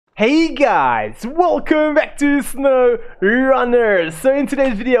Hey guys, welcome back to Snow Runner. So in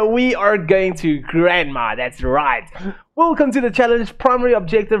today's video we are going to Grandma, that's right. Welcome to the challenge. Primary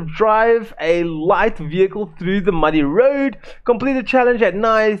objective: drive a light vehicle through the muddy road. Complete the challenge at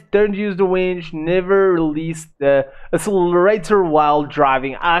night. Don't use the winch. Never release the accelerator while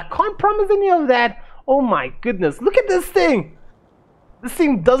driving. I can't promise any of that. Oh my goodness, look at this thing. This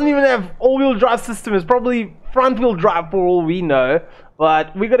thing doesn't even have all-wheel drive system. It's probably front-wheel drive for all we know.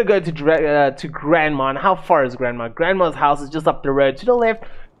 But we gotta go to Grandma. And how far is Grandma? Grandma's house is just up the road to the left.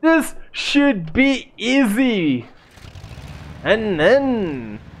 This should be easy. And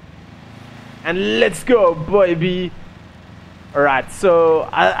let's go, baby. Alright, so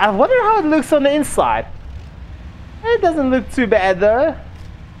I wonder how it looks on the inside. It doesn't look too bad though.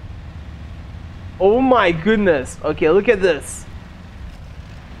 Oh my goodness. Okay, look at this.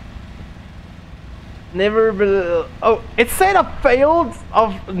 Oh, it said I failed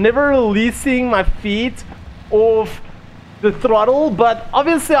of never releasing my feet off the throttle, but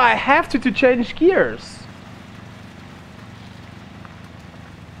obviously I have to change gears.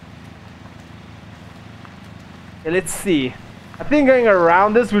 Okay, let's see. I think going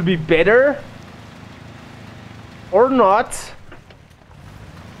around this would be better. Or not.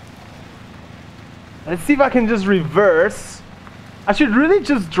 Let's see if I can just reverse. I should really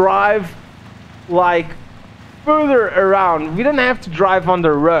just drive like further around. We don't have to drive on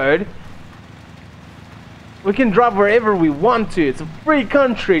the road. We can drive wherever we want to. It's a free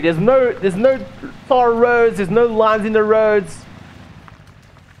country. There's no tar roads. There's no lines in the roads.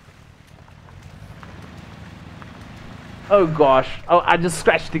 Oh gosh. Oh, I just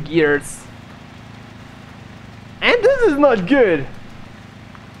scratched the gears. And this is not good.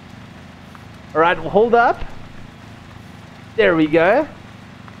 Alright, hold up. There we go.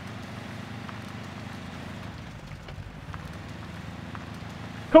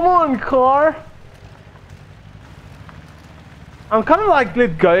 Come on, car! I'm kind of like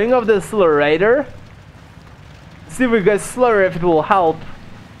let going of the accelerator. See if we go slower, if it will help.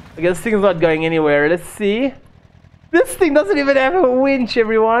 I guess this thing's not going anywhere. Let's see. This thing doesn't even have a winch,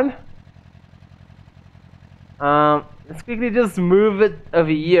 everyone. Let's quickly just move it over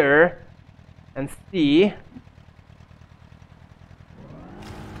here and see.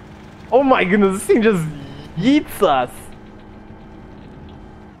 Oh my goodness, this thing just yeets us.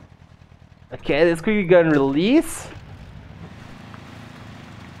 Okay, let's quickly go and release.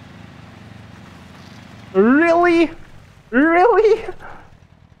 Really? Really?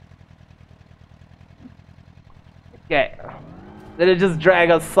 Okay. Let it just drag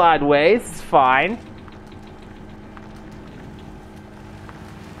us sideways. It's fine.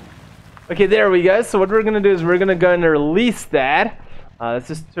 Okay, there we go. So what we're gonna do is we're gonna go and release that. Let's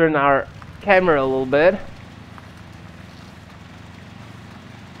just turn our camera a little bit.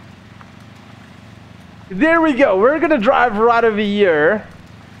 There we go. We're gonna drive right over here.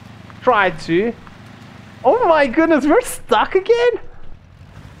 Try to. Oh my goodness, we're stuck again?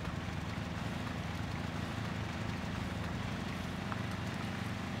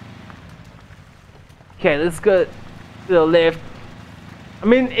 Okay, let's go to the left. I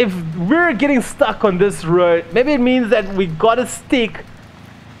mean, if we're getting stuck on this road, maybe it means that we gotta stick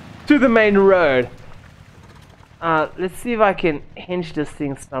to the main road. Let's see if I can hinge this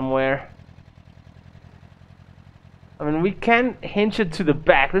thing somewhere. I mean, we can hinge it to the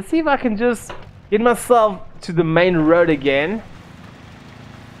back. Let's see if I can just get myself to the main road again.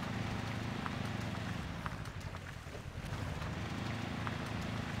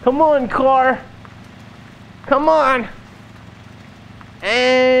 Come on, car. Come on.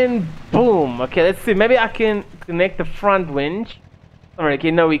 And boom. Okay, let's see. Maybe I can connect the front winch. Alright, okay,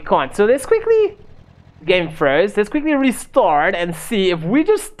 no, we can't. So let's quickly... Game froze. Let's quickly restart and see if we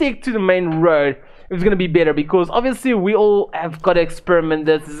just stick to the main road. It's gonna be better, because obviously we all have got to experiment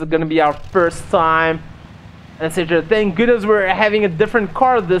this. This is gonna be our first time, etc. Thank goodness we're having a different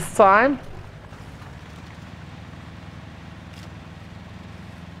car this time.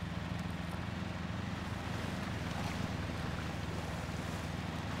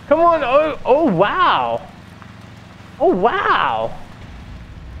 Come on! Oh wow! Oh wow!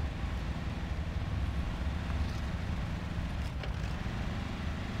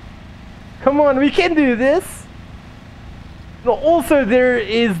 Come on, we can do this. No, also, there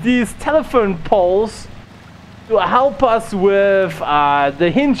is these telephone poles to help us with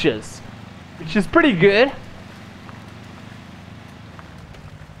the hinges, which is pretty good.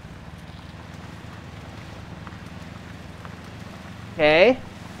 Okay.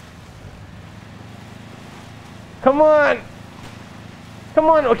 Come on. Come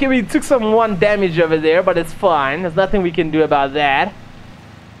on. Okay, we took some damage over there, but it's fine. There's nothing we can do about that.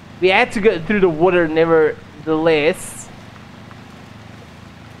 we had to go through the water nevertheless.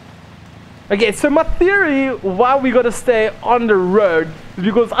 Okay, so my theory why we gotta stay on the road is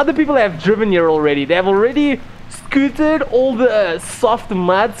because other people have driven here already. They have already scooted all the soft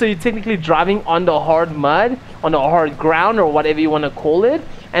mud, so you're technically driving on the hard mud, on the hard ground, or whatever you want to call it.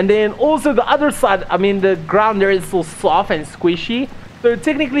 And then also the other side, I mean the ground there is still soft and squishy. So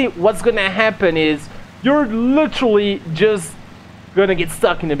technically what's gonna happen is you're literally just gonna get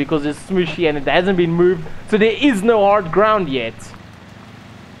stuck in it because it's smushy and it hasn't been moved, so there is no hard ground yet.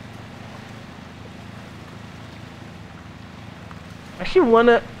 I actually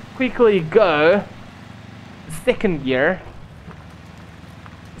wanna quickly go second gear,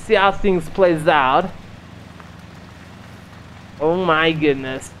 see how things plays out. Oh my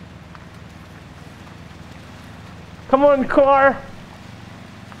goodness. Come on, car.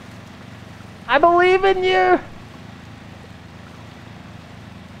 I believe in you.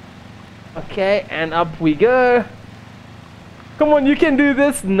 Okay, and up we go. Come on, you can do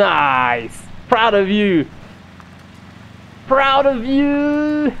this. Nice. Proud of you. Proud of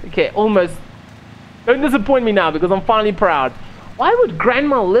you. Okay, almost. Don't disappoint me now because I'm finally proud. Why would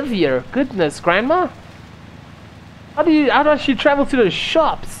Grandma live here? Goodness, Grandma. How does she travel to the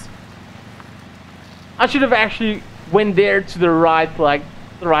shops? I should have actually went there to the right, like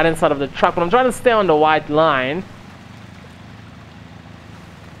the right hand side of the truck, but I'm trying to stay on the white line.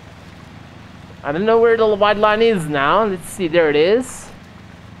 I don't know where the white line is now. Let's see, there it is.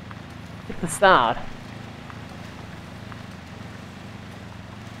 Check this out.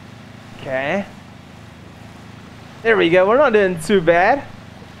 Okay. There we go, we're not doing too bad.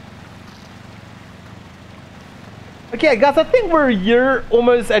 Okay guys, I think we're here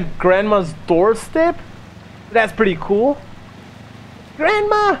almost at Grandma's doorstep. That's pretty cool.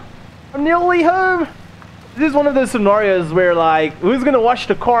 Grandma, I'm nearly home. This is one of those scenarios where like, who's gonna wash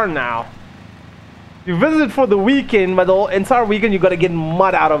the car now? You visit for the weekend, but the entire weekend you gotta get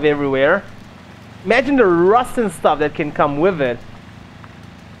mud out of everywhere. Imagine the rust and stuff that can come with it.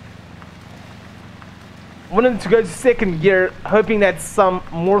 I wanted to go to second gear, hoping that some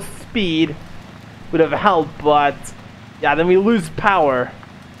more speed would have helped, but yeah, then we lose power.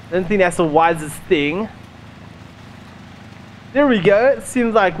 I don't think that's the wisest thing. There we go. It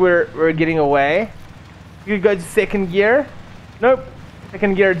seems like we're getting away. We could go to second gear. Nope.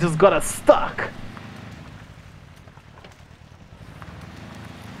 Second gear just got us stuck.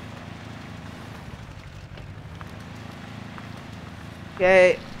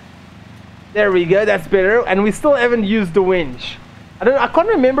 Okay. There we go, that's better. And we still haven't used the winch. I can't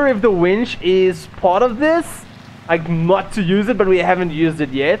remember if the winch is part of this. Like, not to use it, but we haven't used it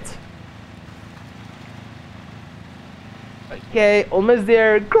yet. Okay, almost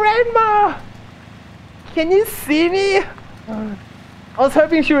there. Grandma! Can you see me? I was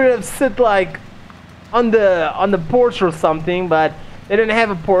hoping she would have sit like on the porch or something, but they didn't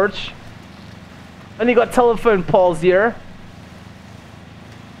have a porch. Only got telephone poles here.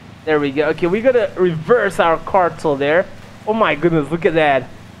 There we go. Okay, we gotta reverse our car till there. Oh my goodness, look at that.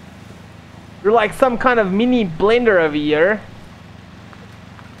 You're like some kind of mini blender over here.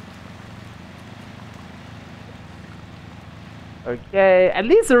 Okay, at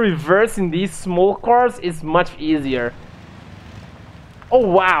least the reverse in these small cars is much easier. Oh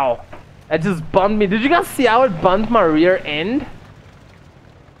wow, that just bumped me. Did you guys see how it bumped my rear end?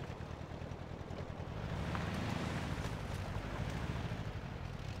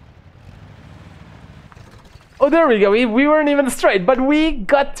 Oh, there we go. We weren't even straight, but we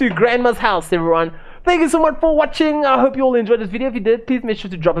got to Grandma's house, everyone. Thank you so much for watching. I hope you all enjoyed this video. If you did, please make sure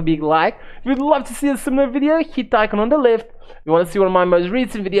to drop a big like. If you'd love to see a similar video, hit the icon on the left. If you want to see one of my most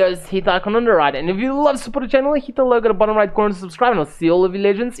recent videos, hit the icon on the right. And if you love to support the channel, hit the logo at the bottom right corner to subscribe. And I'll see all of you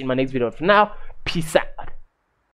legends in my next video. For now, peace out.